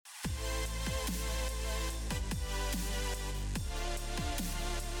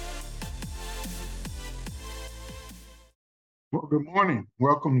Good morning.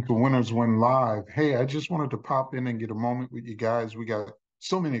 Welcome to Winners Win Live. Hey, I just wanted to pop in and get a moment with you guys. We got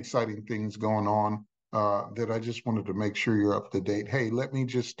so many exciting things going on that I just wanted to make sure you're up to date. Hey, let me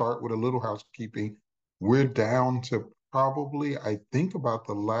just start with a little housekeeping. We're down to probably, I think, about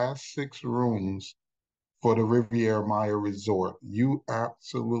the last six rooms for the Riviera Maya Resort. You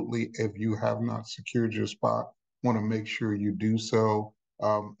absolutely, if you have not secured your spot, want to make sure you do so.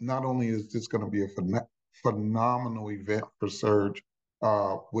 Not only is this going to be a phenomenal event for Surge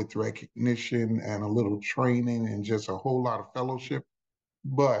with recognition and a little training and just a whole lot of fellowship,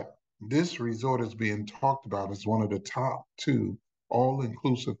 but this resort is being talked about as one of the top two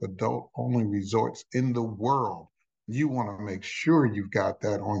all-inclusive adult-only resorts in the world. You want to make sure you've got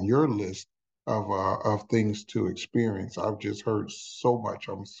that on your list of things to experience. I've just heard so much.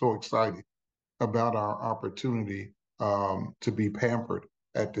 I'm so excited about our opportunity to be pampered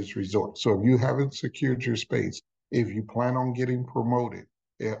at this resort. So if you haven't secured your space, if you plan on getting promoted,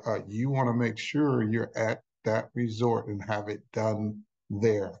 you want to make sure you're at that resort and have it done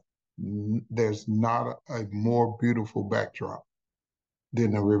there. There's not a more beautiful backdrop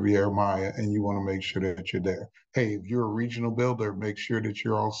than the Riviera Maya, and you want to make sure that you're there. Hey, if you're a regional builder, make sure that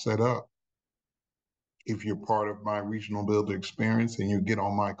you're all set up. If you're part of my regional builder experience and you get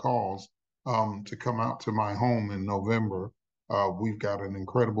on my calls to come out to my home in November, we've got an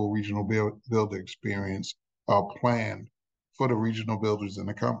incredible regional builder experience planned for the regional builders in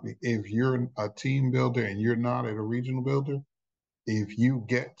the company. If you're a team builder and you're not at a regional builder, if you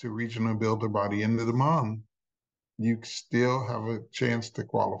get to regional builder by the end of the month, you still have a chance to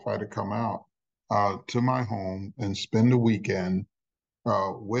qualify to come out to my home and spend a weekend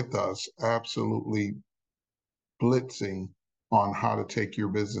with us, absolutely blitzing on how to take your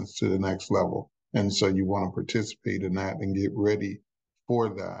business to the next level. And so you want to participate in that and get ready for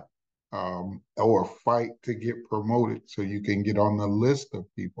that, or fight to get promoted so you can get on the list of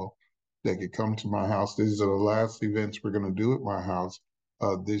people that could come to my house. These are the last events we're going to do at my house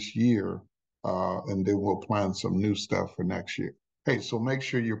this year, and then we'll plan some new stuff for next year. Hey, so make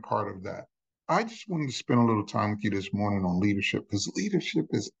sure you're part of that. I just wanted to spend a little time with you this morning on leadership because leadership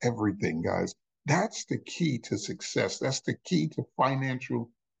is everything, guys. That's the key to success. That's the key to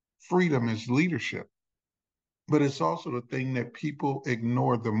financial freedom is leadership. But it's also the thing that people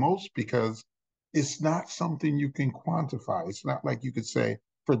ignore the most because it's not something you can quantify. It's not like you could say,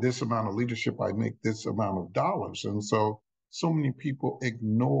 for this amount of leadership, I make this amount of dollars. And so many people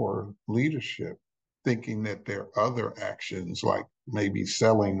ignore leadership, thinking that their other actions, like maybe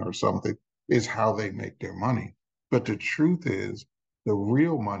selling or something, is how they make their money. But the truth is, the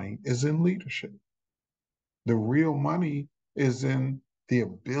real money is in leadership. The real money is in the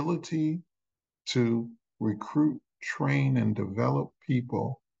ability to recruit, train, and develop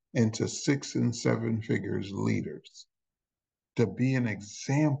people into six and seven figures leaders, to be an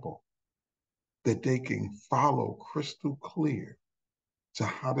example that they can follow crystal clear to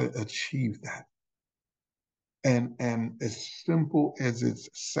how to achieve that. And as simple as it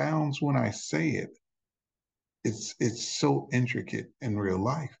sounds when I say it, it's so intricate in real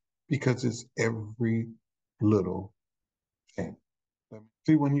life because it's every little thing.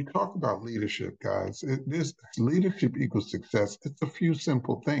 See, when you talk about leadership, guys, this leadership equals success. It's a few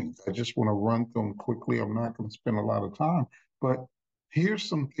simple things. I just want to run through them quickly. I'm not going to spend a lot of time, but here's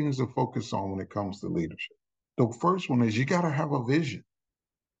some things to focus on when it comes to leadership. The first one is you got to have a vision.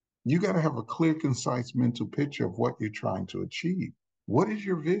 You got to have a clear, concise mental picture of what you're trying to achieve. What is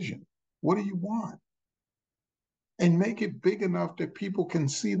your vision? What do you want? And make it big enough that people can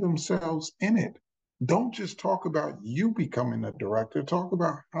see themselves in it. Don't just talk about you becoming a director, talk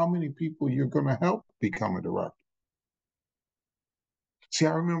about how many people you're going to help become a director. See,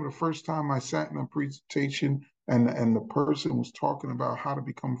 I remember the first time I sat in a presentation and the person was talking about how to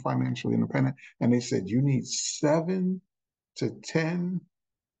become financially independent, and they said you need 7 to 10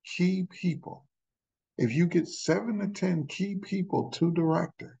 key people. If you get 7 to 10 key people to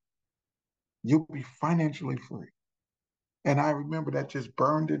director, you'll be financially free. And I remember that just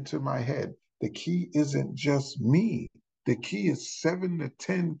burned into my head. The key isn't just me. The key is 7 to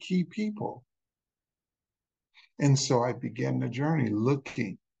 10 key people. And so I began the journey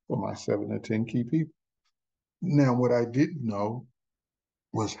looking for my 7 to 10 key people. Now, what I didn't know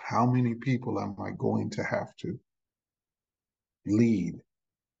was how many people am I going to have to lead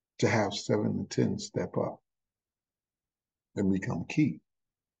to have 7 to 10 step up and become key.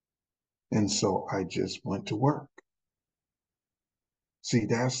 And so I just went to work. See,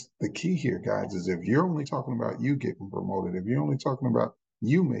 that's the key here, guys, is if you're only talking about you getting promoted, if you're only talking about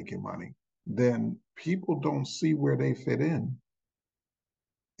you making money, then people don't see where they fit in.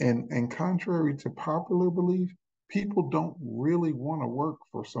 And contrary to popular belief, People don't really want to work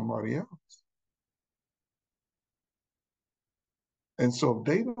for somebody else. And so if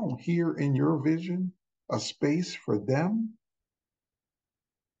they don't hear in your vision a space for them,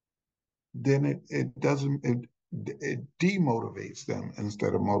 then it doesn't, it demotivates them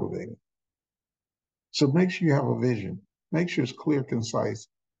instead of motivating. So make sure you have a vision. Make sure it's clear, concise,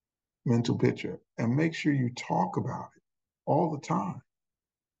 mental picture, and make sure you talk about it all the time.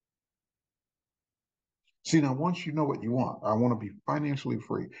 See, now once you know what you want, I want to be financially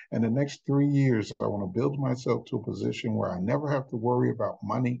free. And the next 3 years, I want to build myself to a position where I never have to worry about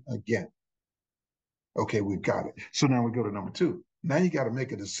money again. Okay, we've got it. So now we go to number two. Now you got to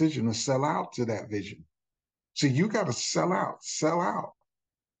make a decision to sell out to that vision. So you got to sell out, sell out.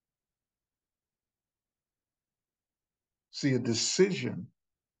 See, a decision,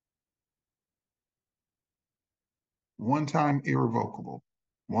 one time irrevocable.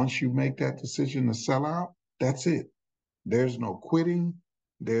 Once you make that decision to sell out, that's it. There's no quitting.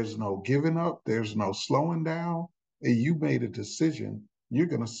 There's no giving up. There's no slowing down. And you made a decision. You're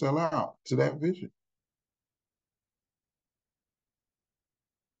going to sell out to that vision.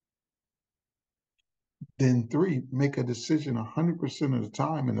 Then three, make a decision 100% of the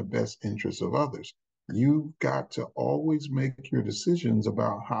time in the best interest of others. You've got to always make your decisions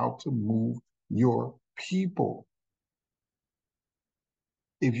about how to move your people.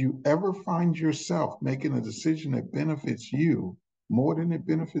 If you ever find yourself making a decision that benefits you more than it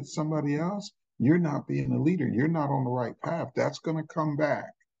benefits somebody else, you're not being a leader. You're not on the right path. That's going to come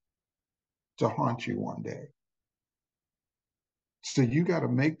back to haunt you one day. So you got to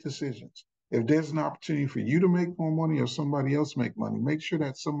make decisions. If there's an opportunity for you to make more money or somebody else make money, make sure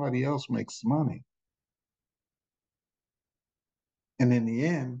that somebody else makes money. And in the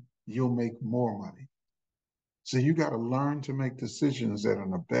end, you'll make more money. So you got to learn to make decisions that are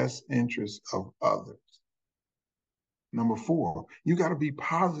in the best interest of others. Number four, you got to be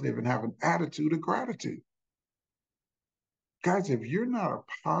positive and have an attitude of gratitude. Guys, if you're not a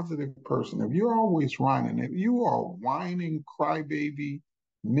positive person, if you're always whining, if you are whining, crybaby,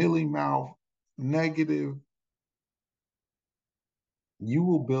 mealy mouth, negative, you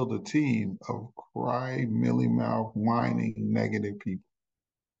will build a team of cry, mealy mouth, whining, negative people.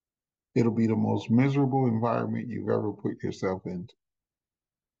 It'll be the most miserable environment you've ever put yourself into.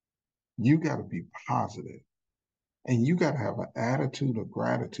 You got to be positive, and you got to have an attitude of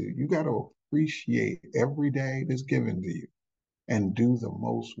gratitude. You got to appreciate every day that's given to you and do the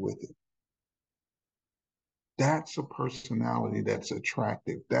most with it. That's a personality that's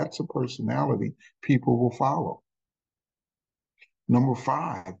attractive. That's a personality people will follow. Number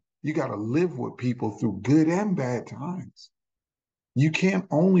five, you got to live with people through good and bad times. You can't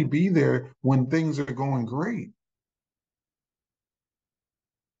only be there when things are going great,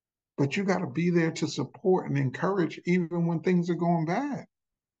 but you got to be there to support and encourage even when things are going bad.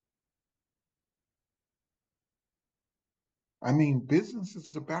 I mean, business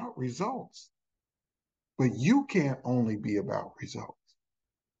is about results, but you can't only be about results.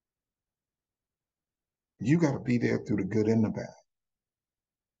 You got to be there through the good and the bad.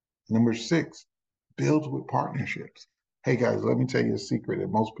 Number six, build with partnerships. Hey guys, let me tell you a secret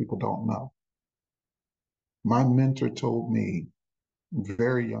that most people don't know. My mentor told me,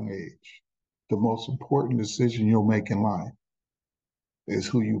 very young age, the most important decision you'll make in life is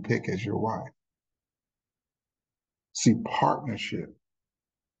who you pick as your wife. See, partnership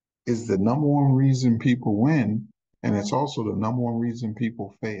is the number one reason people win, and it's also the number one reason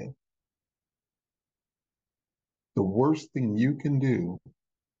people fail. The worst thing you can do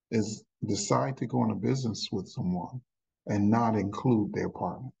is decide to go into business with someone and not include their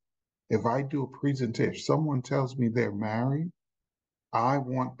partner. If I do a presentation, if someone tells me they're married, I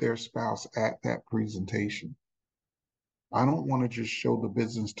want their spouse at that presentation. I don't want to just show the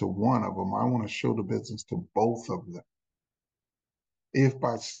business to one of them. I want to show the business to both of them. If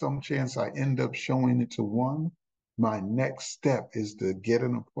by some chance I end up showing it to one, my next step is to get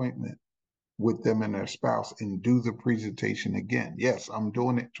an appointment with them and their spouse and do the presentation again. Yes, I'm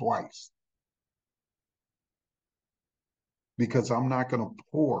doing it twice because I'm not going to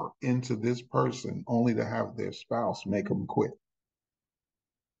pour into this person only to have their spouse make them quit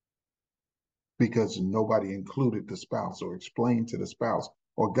because nobody included the spouse or explained to the spouse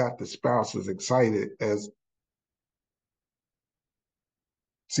or got the spouse as excited as.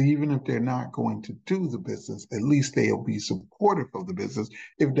 See, even if they're not going to do the business, at least they'll be supportive of the business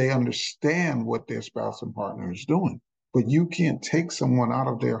if they understand what their spouse and partner is doing. But you can't take someone out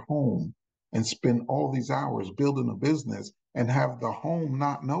of their home and spend all these hours building a business and have the home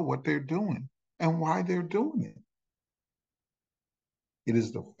not know what they're doing and why they're doing it. It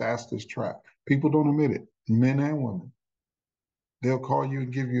is the fastest track. People don't admit it. men and women. They'll call you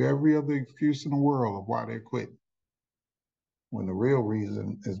and give you every other excuse in the world of why they're quitting, when the real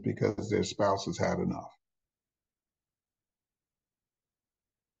reason is because their spouse has had enough.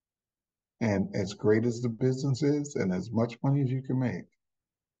 And as great as the business is and as much money as you can make,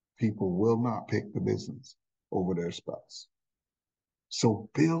 people will not pick the business over their spouse. So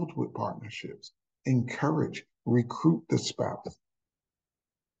build with partnerships, encourage, recruit the spouse.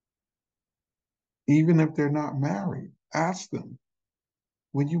 Even if they're not married, ask them,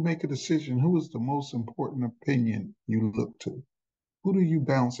 when you make a decision, who is the most important opinion you look to? Who do you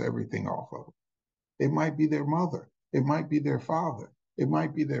bounce everything off of? It might be their mother. It might be their father. It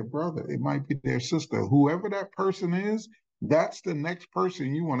might be their brother. It might be their sister. Whoever that person is, that's the next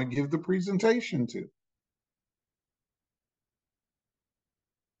person you want to give the presentation to.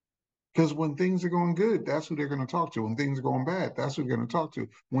 Because when things are going good, that's who they're going to talk to. When things are going bad, that's who they're going to talk to.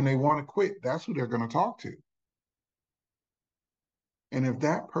 When they want to quit, that's who they're going to talk to. And if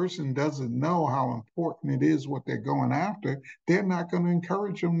that person doesn't know how important it is what they're going after, they're not going to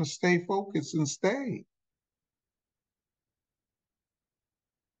encourage them to stay focused and stay.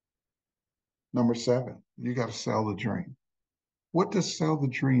 Number 7, you got to sell the dream. What does sell the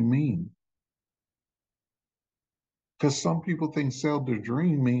dream mean? Because some people think sell the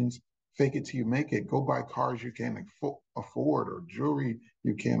dream means fake it till you make it, go buy cars you can't afford or jewelry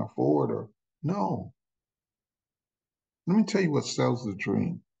you can't afford, or no. Let me tell you what sells the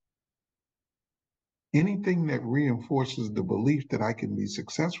dream. Anything that reinforces the belief that I can be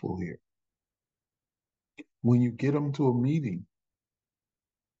successful here. When you get them to a meeting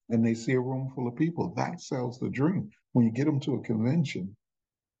and they see a room full of people, that sells the dream. When you get them to a convention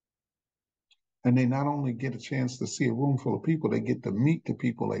and they not only get a chance to see a room full of people, they get to meet the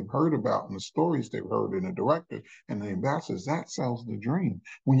people they've heard about and the stories they've heard and the directors and the ambassadors, that sells the dream.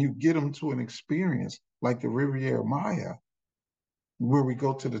 When you get them to an experience like the Riviera Maya, where we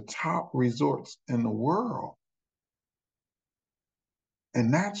go to the top resorts in the world,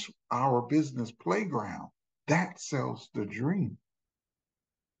 and that's our business playground, that sells the dream.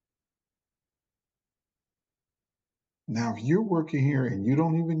 Now, if you're working here and you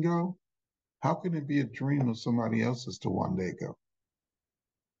don't even go, how can it be a dream of somebody else's to one day go?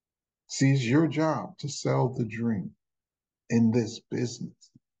 See, it's your job to sell the dream in this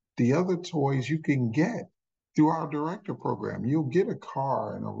business. The other toys you can get through our director program. You'll get a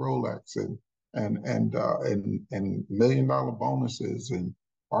car and a Rolex and $1 million bonuses and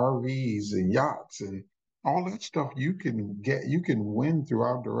RVs and yachts and all that stuff you can get, you can win through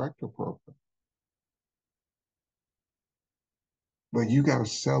our director program. But you got to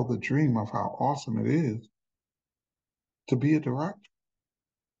sell the dream of how awesome it is to be a director.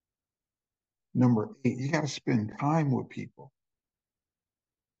 Number 8, you got to spend time with people.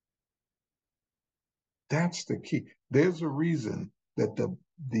 That's the key. There's a reason that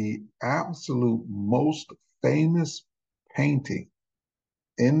the absolute most famous painting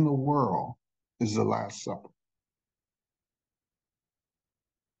in the world is The Last Supper.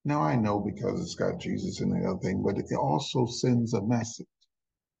 Now I know because it's got Jesus and the other thing, but it also sends a message.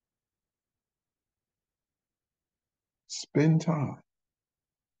 Spend time,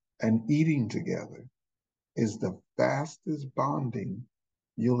 and eating together is the fastest bonding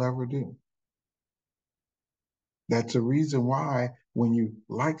you'll ever do. That's a reason why when you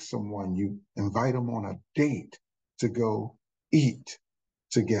like someone, you invite them on a date to go eat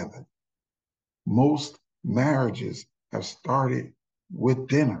together. Most marriages have started with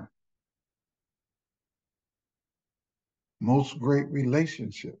dinner. Most great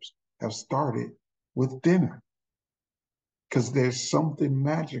relationships have started with dinner because there's something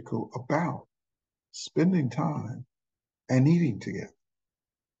magical about spending time and eating together.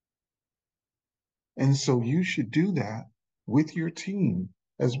 And so you should do that with your team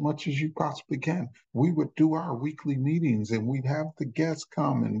as much as you possibly can. We would do our weekly meetings and we'd have the guests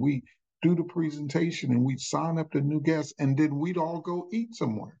come and we do the presentation and we'd sign up the new guests and then we'd all go eat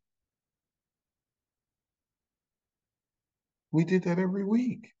somewhere. We did that every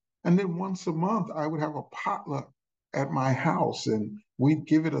week. And then once a month, I would have a potluck at my house and we'd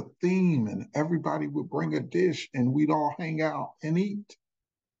give it a theme and everybody would bring a dish and we'd all hang out and eat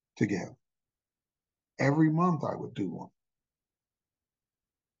together. Every month I would do one.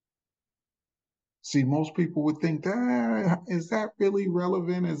 See, most people would think, is that really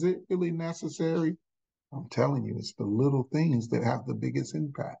relevant? Is it really necessary? I'm telling you, it's the little things that have the biggest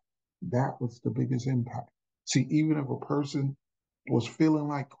impact. That was the biggest impact. See, even if a person was feeling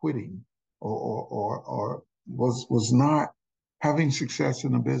like quitting or was not having success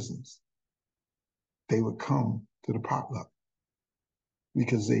in a business, they would come to the potluck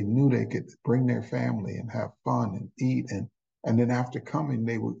because they knew they could bring their family and have fun and eat. And then after coming,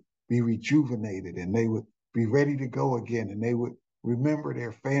 they would be rejuvenated and they would be ready to go again. And they would remember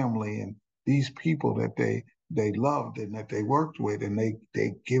their family and these people that they loved and that they worked with, and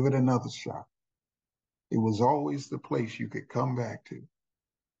they give it another shot. It was always the place you could come back to.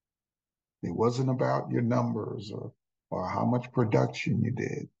 It wasn't about your numbers or how much production you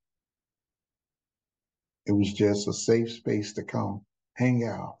did. It was just a safe space to come hang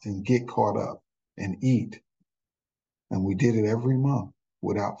out and get caught up and eat. And we did it every month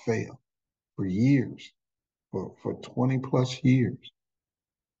without fail for years, for 20 plus years.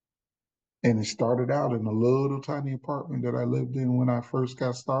 And it started out in a little tiny apartment that I lived in when I first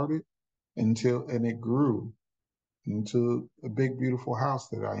got started and it grew into a big, beautiful house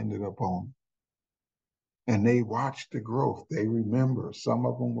that I ended up owning. And they watched the growth. They remember. Some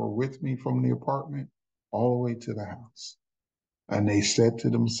of them were with me from the apartment all the way to the house. And they said to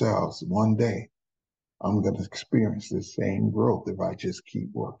themselves, one day, I'm going to experience the same growth if I just keep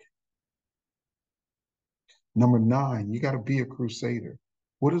working. Number 9, you got to be a crusader.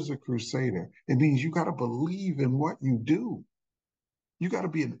 What is a crusader? It means you got to believe in what you do. You got to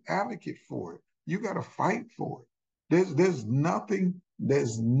be an advocate for it. You got to fight for it. There's nothing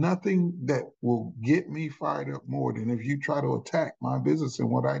that will get me fired up more than if you try to attack my business and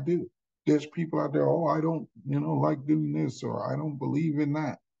what I do. There's people out there, oh, I don't, like doing this, or I don't believe in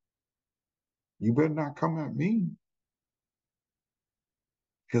that. You better not come at me,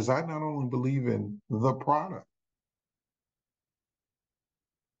 because I not only believe in the product,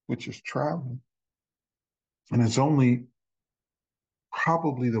 which is traveling, and it's only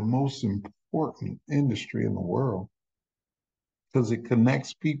probably the most important industry in the world because it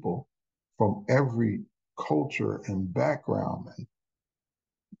connects people from every culture and background and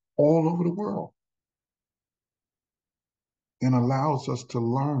all over the world and allows us to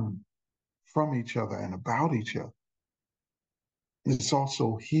learn from each other and about each other. It's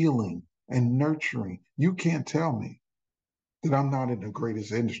also healing and nurturing. You can't tell me that I'm not in the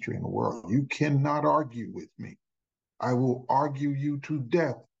greatest industry in the world. You cannot argue with me. I will argue you to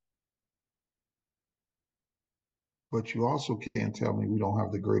death. But you also can't tell me we don't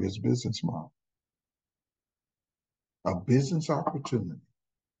have the greatest business model. A business opportunity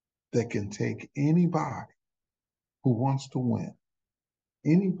that can take anybody who wants to win,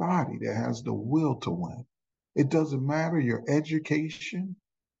 anybody that has the will to win. It doesn't matter your education.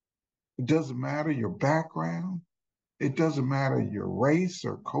 It doesn't matter your background. It doesn't matter your race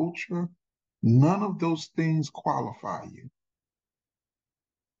or culture. None of those things qualify you.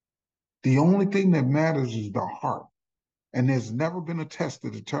 The only thing that matters is the heart. And there's never been a test to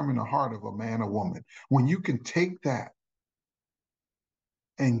determine the heart of a man or woman. When you can take that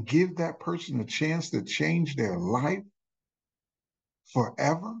and give that person a chance to change their life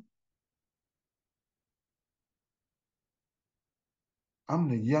forever. I'm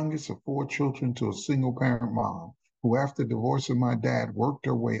the youngest of 4 children to a single parent mom who, after divorcing my dad, worked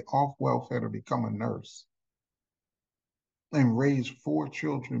her way off welfare to become a nurse and raised 4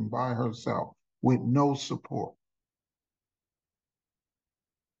 children by herself with no support.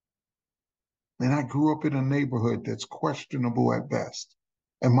 And I grew up in a neighborhood that's questionable at best.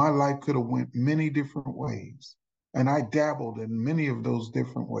 And my life could have went many different ways. And I dabbled in many of those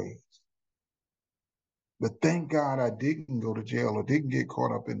different ways. But thank God I didn't go to jail or didn't get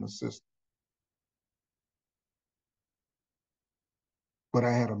caught up in the system. But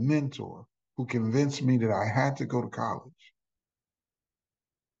I had a mentor who convinced me that I had to go to college.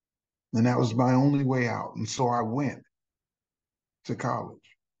 And that was my only way out. And so I went to college.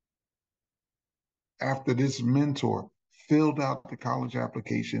 After this mentor filled out the college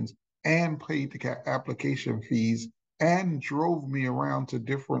applications and paid the application fees and drove me around to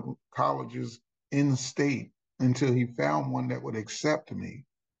different colleges in state until he found one that would accept me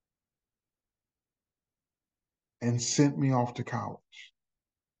and sent me off to college.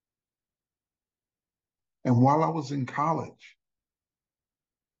 And while I was in college,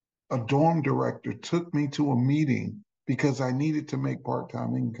 a dorm director took me to a meeting because I needed to make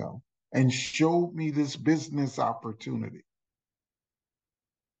part-time income and showed me this business opportunity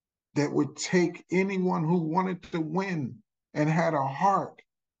that would take anyone who wanted to win and had a heart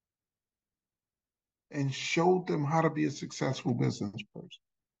and showed them how to be a successful business person.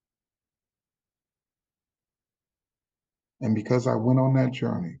 And because I went on that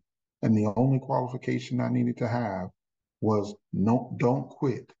journey, and the only qualification I needed to have was no, don't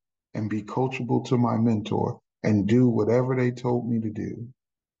quit and be coachable to my mentor and do whatever they told me to do,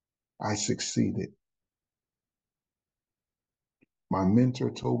 I succeeded. My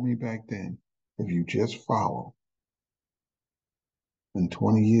mentor told me back then, if you just follow, In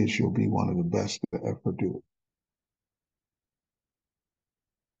 20 years, you'll be one of the best to ever do it.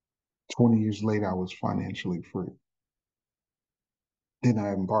 20 years later, I was financially free. Then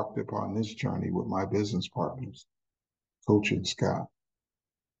I embarked upon this journey with my business partners, Coach and Scott.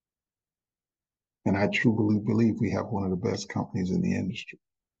 And I truly believe we have one of the best companies in the industry.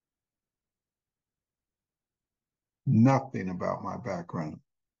 Nothing about my background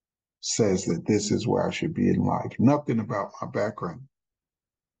says that this is where I should be in life. Nothing about my background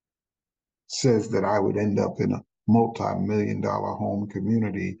says that I would end up in a multi-million-dollar home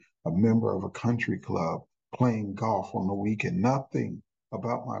community, a member of a country club, playing golf on the weekend. Nothing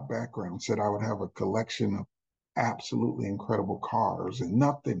about my background said I would have a collection of absolutely incredible cars, and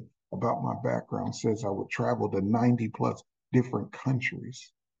nothing about my background says I would travel to 90 plus different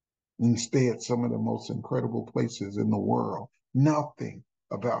countries and stay at some of the most incredible places in the world. Nothing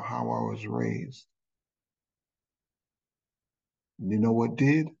about how I was raised. And you know what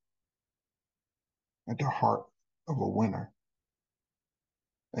did? At the heart of a winner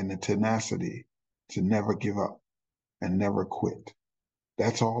and the tenacity to never give up and never quit.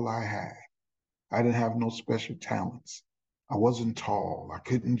 That's all I had. I didn't have no special talents. I wasn't tall. I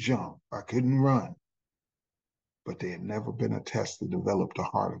couldn't jump. I couldn't run. But there had never been a test to develop the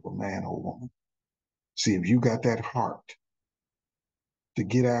heart of a man or woman. See, if you got that heart to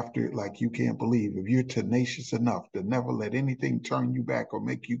get after it like you can't believe, if you're tenacious enough to never let anything turn you back or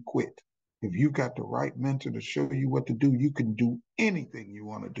make you quit, if you got the right mentor to show you what to do, you can do anything you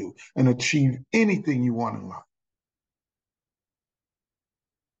want to do and achieve anything you want in life.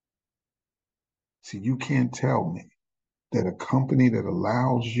 See, you can't tell me that a company that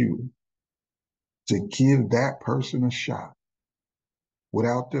allows you to give that person a shot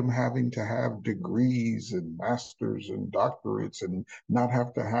without them having to have degrees and masters and doctorates and not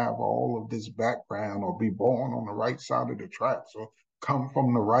have to have all of this background or be born on the right side of the tracks or come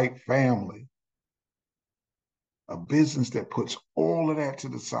from the right family. A business that puts all of that to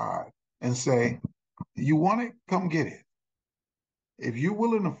the side and say, you want it? Come get it. If you're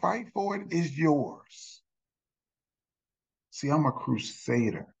willing to fight for it, it's yours. See, I'm a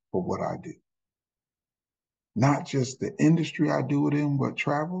crusader for what I do. Not just the industry I do it in, but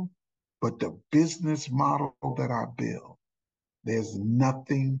travel, but the business model that I build. There's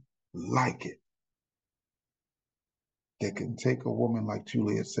nothing like it that can take a woman like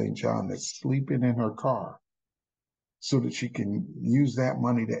Juliet St. John that's sleeping in her car so that she can use that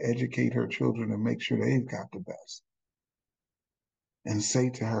money to educate her children and make sure they've got the best. And say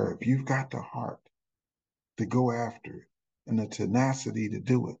to her, if you've got the heart to go after it and the tenacity to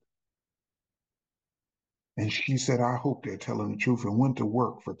do it. And she said, I hope they're telling the truth, and went to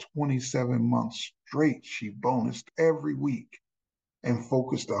work for 27 months straight. She bonused every week and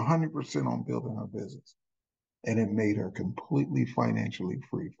focused 100% on building her business. And it made her completely financially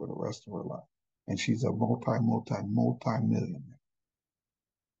free for the rest of her life. And she's a multi-millionaire.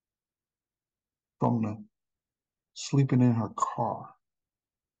 From the sleeping in her car.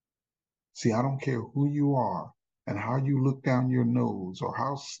 See, I don't care who you are and how you look down your nose or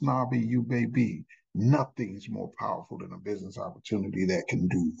how snobby you may be. Nothing's more powerful than a business opportunity that can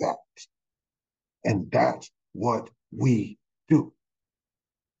do that. And that's what we do.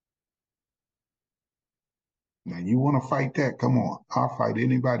 Now, you want to fight that? Come on. I'll fight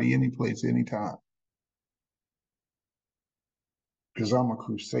anybody, any place, anytime. Because I'm a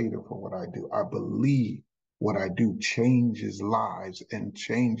crusader for what I do. I believe what I do changes lives and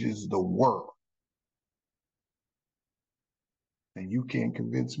changes the world. And you can't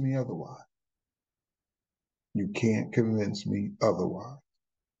convince me otherwise. You can't convince me otherwise.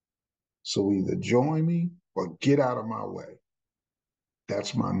 So either join me or get out of my way.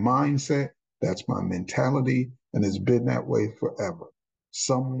 That's my mindset. That's my mentality. And it's been that way forever.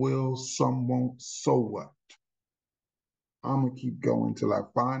 Some will, some won't. So what? I'm going to keep going till I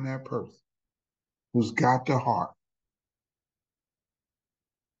find that person who's got the heart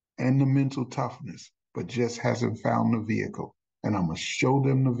and the mental toughness, but just hasn't found the vehicle. And I'm going to show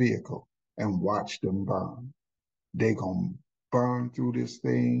them the vehicle and watch them burn. They're going to burn through this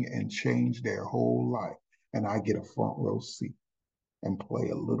thing and change their whole life. And I get a front row seat and play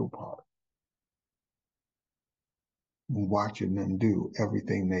a little part in watching them do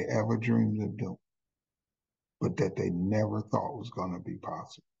everything they ever dreamed of doing, but that they never thought was going to be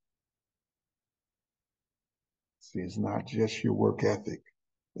possible. See, it's not just your work ethic,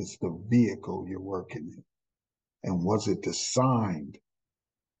 it's the vehicle you're working in. And was it designed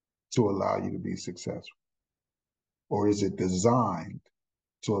to allow you to be successful? Or is it designed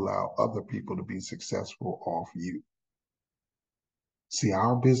to allow other people to be successful off you? See,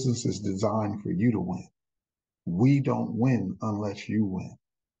 our business is designed for you to win. We don't win unless you win.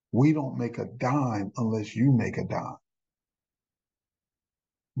 We don't make a dime unless you make a dime.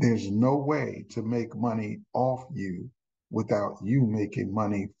 There's no way to make money off you without you making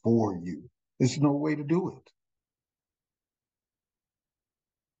money for you. There's no way to do it.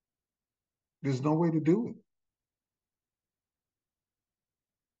 There's no way to do it.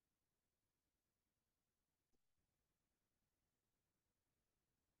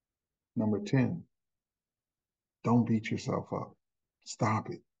 Number 10, don't beat yourself up. Stop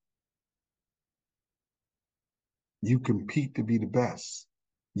it. You compete to be the best.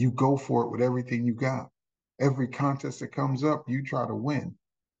 You go for it with everything you got. Every contest that comes up, you try to win,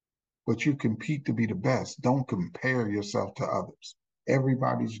 but you compete to be the best. Don't compare yourself to others.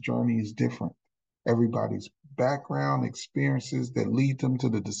 Everybody's journey is different. Everybody's background, experiences that lead them to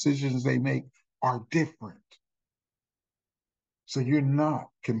the decisions they make are different. So you're not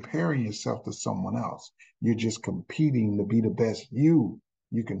comparing yourself to someone else. You're just competing to be the best you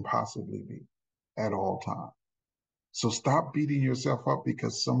can possibly be at all times. So stop beating yourself up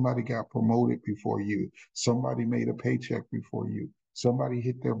because somebody got promoted before you. Somebody made a paycheck before you. Somebody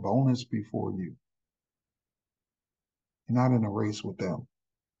hit their bonus before you. You're not in a race with them.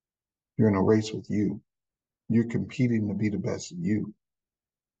 You're in a race with you. You're competing to be the best you.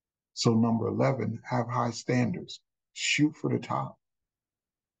 So number 11, have high standards. Shoot for the top.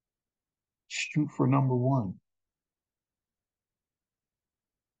 Shoot for number one.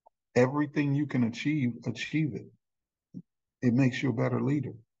 Everything you can achieve, achieve it. It makes you a better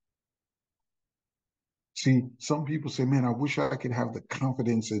leader. See, some people say, man, I wish I could have the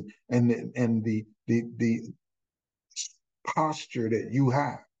confidence and the posture that you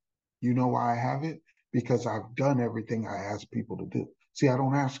have. You know why I have it? Because I've done everything I ask people to do. See, I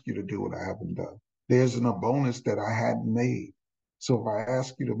don't ask you to do what I haven't done. There's a bonus that I hadn't made. So if I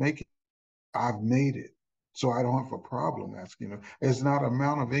ask you to make it, I've made it. So I don't have a problem asking you. It's not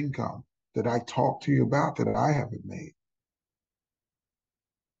amount of income that I talk to you about that I haven't made.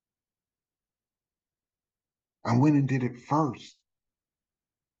 I went and did it first.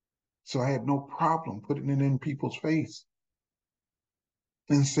 So I had no problem putting it in people's face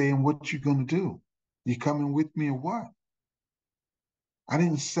and saying, what you gonna do? You coming with me or what? I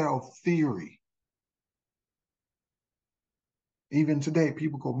didn't sell theory. Even today,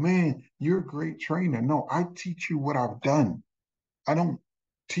 people go, man, you're a great trainer. No, I teach you what I've done. I don't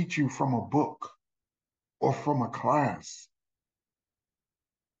teach you from a book or from a class.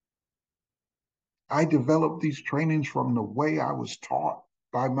 I developed these trainings from the way I was taught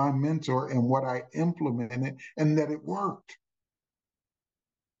by my mentor and what I implemented and that it worked.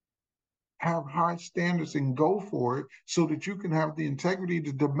 Have high standards and go for it so that you can have the integrity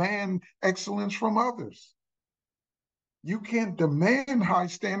to demand excellence from others. You can't demand high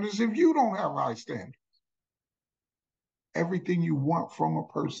standards if you don't have high standards. Everything you want from a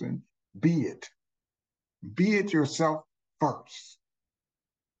person, be it. Be it yourself first.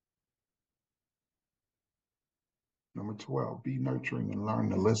 Number 12, be nurturing and learn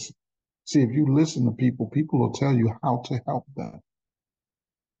to listen. See, if you listen to people, people will tell you how to help them.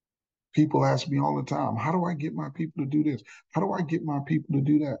 People ask me all the time, how do I get my people to do this? How do I get my people to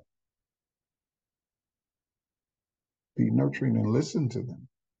do that? Be nurturing and listen to them.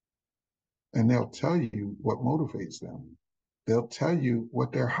 And they'll tell you what motivates them. They'll tell you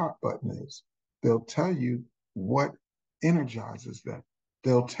what their hot button is. They'll tell you what energizes them.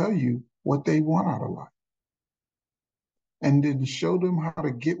 They'll tell you what they want out of life. And then show them how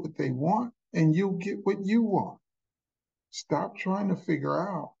to get what they want, and you'll get what you want. Stop trying to figure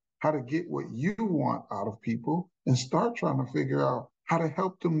out how to get what you want out of people and start trying to figure out how to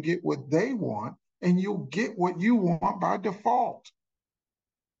help them get what they want, and you'll get what you want by default.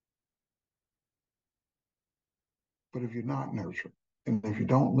 But if you're not nurturing and if you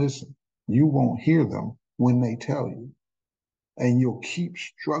don't listen, you won't hear them when they tell you. And you'll keep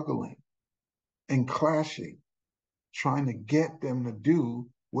struggling and clashing, trying to get them to do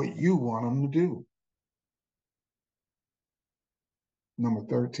what you want them to do. Number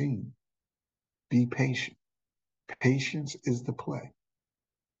 13, be patient. Patience is the play.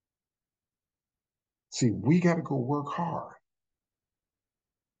 See, we got to go work hard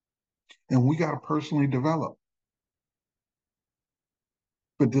and we got to personally develop.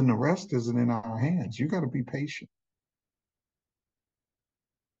 But then the rest isn't in our hands. You got to be patient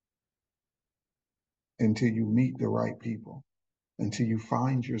until you meet the right people, until you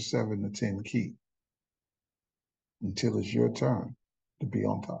find your 7 to 10 key, until it's your turn to be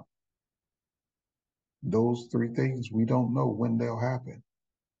on top. Those 3 things, we don't know when they'll happen.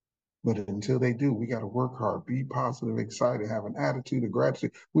 But until they do, we got to work hard, be positive, excited, have an attitude of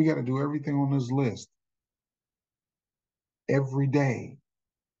gratitude. We got to do everything on this list. every day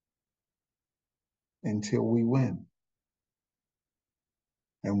until we win.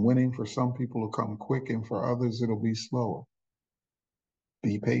 And winning for some people will come quick, and for others, it'll be slower.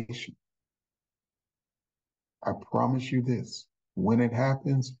 Be patient. I promise you this, when it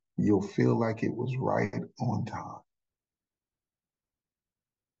happens, you'll feel like it was right on time.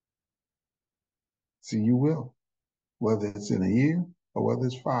 See, you will. Whether it's in a year or whether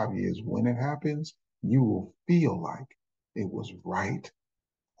it's 5 years, when it happens, you will feel like it was right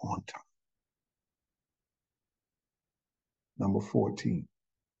on time. Number 14,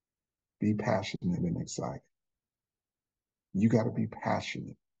 be passionate and excited. You got to be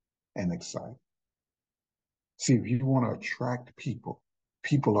passionate and excited. See, if you want to attract people,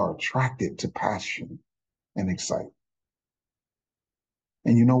 people are attracted to passion and excitement.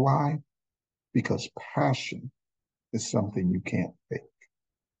 And you know why? Because passion is something you can't fake.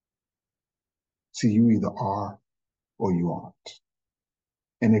 See, you either are or you aren't.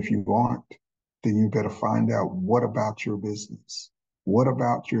 And if you aren't, then you better find out what about your business, what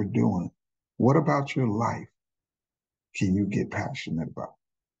about your doing, what about your life can you get passionate about?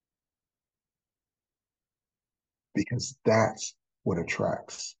 Because that's what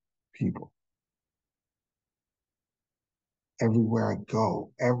attracts people. Everywhere I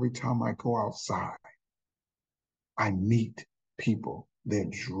go, every time I go outside, I meet people. They're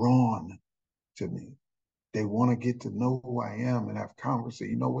drawn to me. They want to get to know who I am and have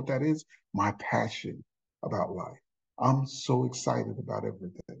conversation. You know what that is? My passion about life. I'm so excited about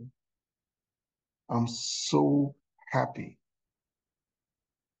everything. I'm so happy.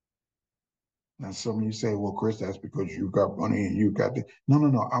 Now, some of you say, well, Chris, that's because you got money and you got the. No, no,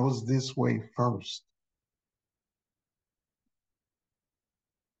 no. I was this way first.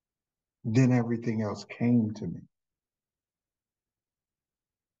 Then everything else came to me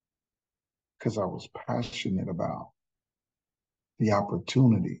because I was passionate about the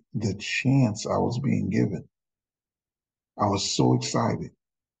opportunity, the chance I was being given. I was so excited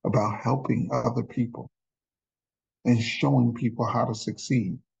about helping other people and showing people how to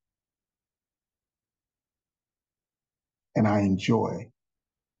succeed. And I enjoy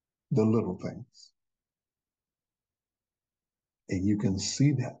the little things. And you can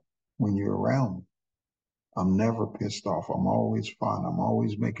see that when you're around me. I'm never pissed off. I'm always fun. I'm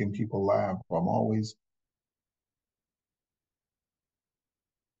always making people laugh.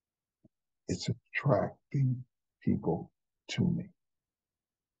 It's attracting people to me.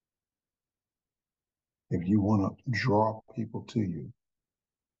 If you want to draw people to you,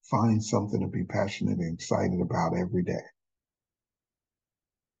 find something to be passionate and excited about every day.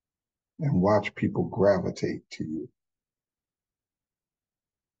 And watch people gravitate to you.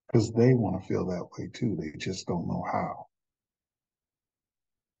 Because they want to feel that way too. They just don't know how.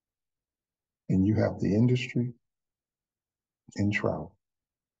 And you have the industry in travel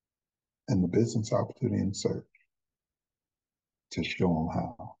and the business opportunity in search to show them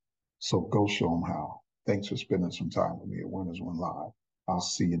how. So go show them how. Thanks for spending some time with me at Winners Win Live. I'll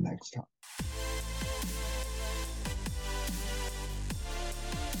see you next time.